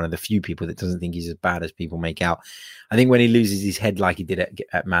I'm one of the few people that doesn't think he's as bad as people make out. I think when he loses his head like he did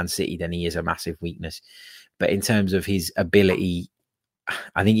at Man City, then he is a massive weakness. But in terms of his ability,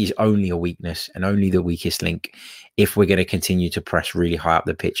 I think he's only a weakness and only the weakest link if we're going to continue to press really high up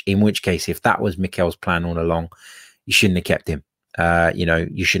the pitch. In which case, if that was Mikel's plan all along, you shouldn't have kept him.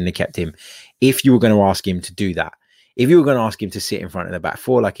 You shouldn't have kept him. If you were going to ask him to do that, if you were going to ask him to sit in front of the back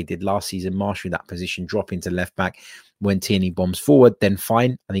four like he did last season, marshal that position, drop into left back when Tierney bombs forward, then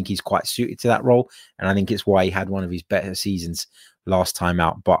fine. I think he's quite suited to that role. And I think it's why he had one of his better seasons last time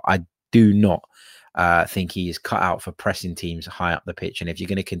out. But I do not think he is cut out for pressing teams high up the pitch. And if you're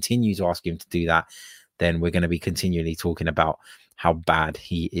going to continue to ask him to do that, then we're going to be continually talking about how bad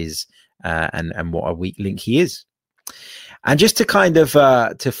he is and what a weak link he is. And just to kind of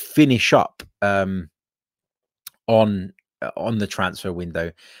to finish up on the transfer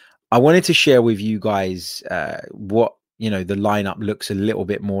window, I wanted to share with you guys what the lineup looks a little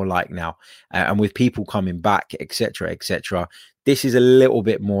bit more like now, and with people coming back, etc., this is a little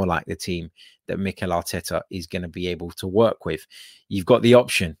bit more like the team that Mikel Arteta is going to be able to work with. You've got the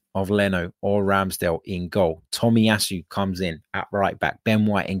option of Leno or Ramsdale in goal. Tomiyasu comes in at right back. Ben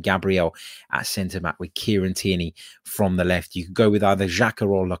White and Gabriel at centre back with Kieran Tierney from the left. You could go with either Xhaka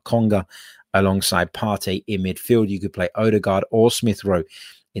or Lokonga alongside Partey in midfield. You could play Odegaard or Smith Rowe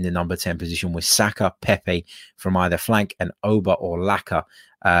in the number 10 position with Saka, Pepe from either flank and Oba or Laka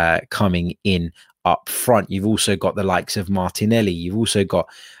coming in up front. You've also got the likes of Martinelli. You've also got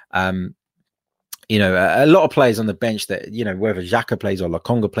a lot of players on the bench that, whether Xhaka plays or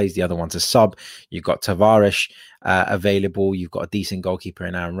Lokonga plays, the other one's a sub. You've got Tavares available. You've got a decent goalkeeper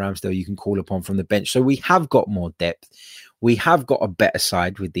in Aaron Ramsdale you can call upon from the bench. So we have got more depth. We have got a better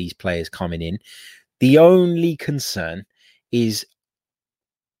side with these players coming in. The only concern is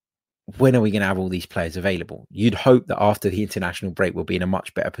when are we going to have all these players available? You'd hope that after the international break, we'll be in a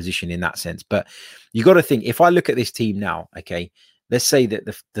much better position in that sense. But you got to think, if I look at this team now, okay, let's say that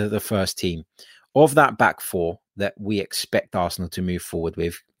the first team of that back four that we expect Arsenal to move forward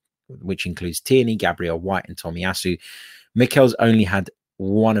with, which includes Tierney, Gabriel, White and Tomiyasu, Mikel's only had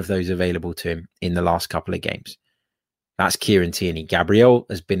one of those available to him in the last couple of games. That's Kieran Tierney. Gabriel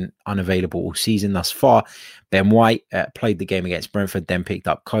has been unavailable all season thus far. Ben White played the game against Brentford, then picked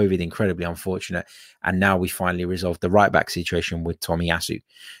up COVID, incredibly unfortunate. And now we finally resolved the right back situation with Tomiyasu.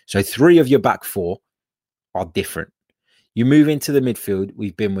 So 3 of your back 4 are different. You move into the midfield,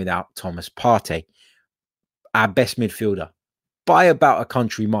 we've been without Thomas Partey, our best midfielder, by about a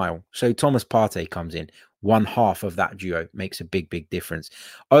country mile. So Thomas Partey comes in. One half of that duo makes a big, big difference.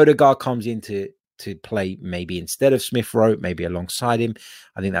 Odegaard comes in to play maybe instead of Smith Rowe, maybe alongside him.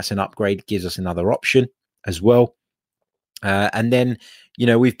 I think that's an upgrade, gives us another option as well. And then, you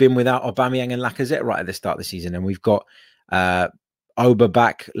know, we've been without Aubameyang and Lacazette right at the start of the season, and we've got Oba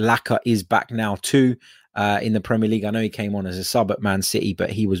back. Laka is back now too in the Premier League. I know he came on as a sub at Man City,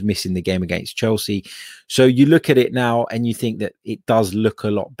 but he was missing the game against Chelsea. So you look at it now and you think that it does look a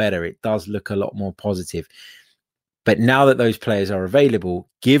lot better. It does look a lot more positive. But now that those players are available,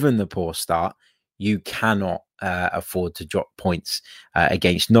 given the poor start, you cannot afford to drop points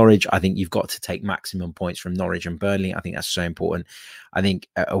against Norwich. I think you've got to take maximum points from Norwich and Burnley. I think that's so important. I think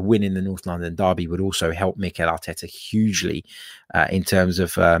a win in the North London derby would also help Mikel Arteta hugely in terms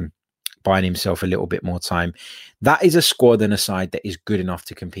of buying himself a little bit more time. That is a squad and a side that is good enough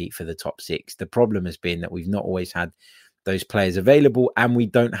to compete for the top 6. The problem has been that we've not always had those players available, and we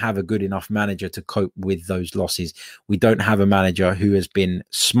don't have a good enough manager to cope with those losses. We don't have a manager who has been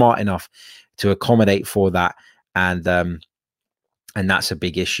smart enough to accommodate for that, and that's a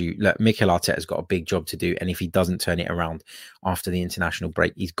big issue. Look, Mikel Arteta's got a big job to do, and if he doesn't turn it around after the international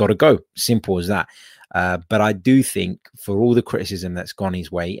break, he's got to go. Simple as that. But I do think, for all the criticism that's gone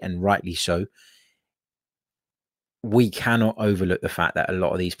his way, and rightly so, we cannot overlook the fact that a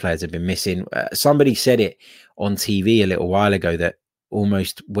lot of these players have been missing. Somebody said it on TV a little while ago that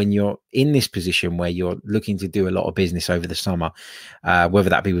almost when you're in this position where you're looking to do a lot of business over the summer, whether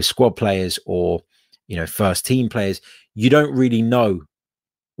that be with squad players or, you know, first team players, you don't really know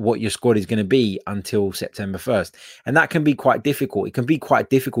what your squad is going to be until September 1st. And that can be quite difficult. It can be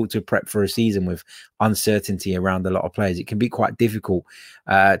quite difficult to prep for a season with uncertainty around a lot of players. It can be quite difficult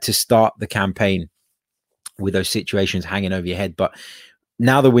to start the campaign with those situations hanging over your head. But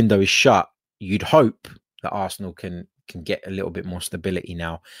now the window is shut, you'd hope that Arsenal can get a little bit more stability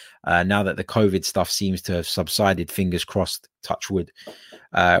now. Now that the COVID stuff seems to have subsided, fingers crossed, touch wood,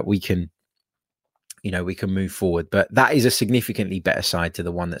 we can move forward. But that is a significantly better side to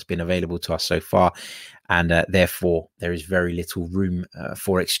the one that's been available to us so far. And therefore, there is very little room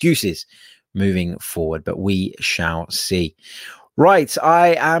for excuses moving forward. But we shall see. Right,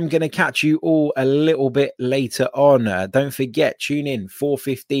 I am going to catch you all a little bit later on. Don't forget, tune in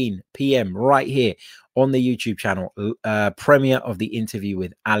 4:15 p.m. right here on the YouTube channel, premiere of the interview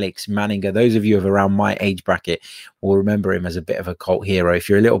with Alex Manninger. Those of you of around my age bracket will remember him as a bit of a cult hero. If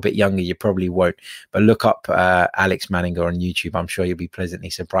you're a little bit younger, you probably won't. But look up Alex Manninger on YouTube. I'm sure you'll be pleasantly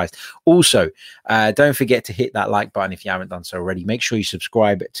surprised. Also, don't forget to hit that like button if you haven't done so already. Make sure you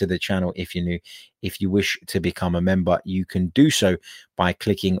subscribe to the channel if you're new. If you wish to become a member, you can do so by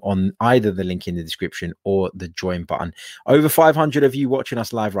clicking on either the link in the description or the join button. Over 500 of you watching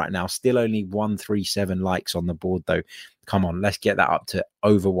us live right now. Still only 137 likes on the board, though. Come on, let's get that up to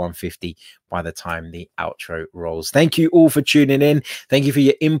over 150 by the time the outro rolls. Thank you all for tuning in. Thank you for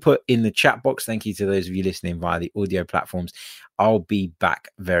your input in the chat box. Thank you to those of you listening via the audio platforms. I'll be back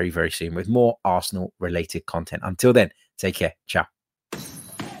very, very soon with more Arsenal-related content. Until then, take care. Ciao.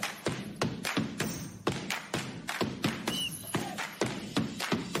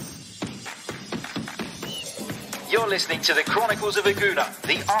 You're listening to the Chronicles of Aguna,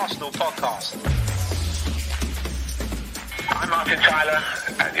 the Arsenal podcast. I'm Martin Tyler,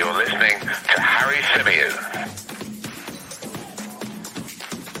 and you're listening to Harry Symeou.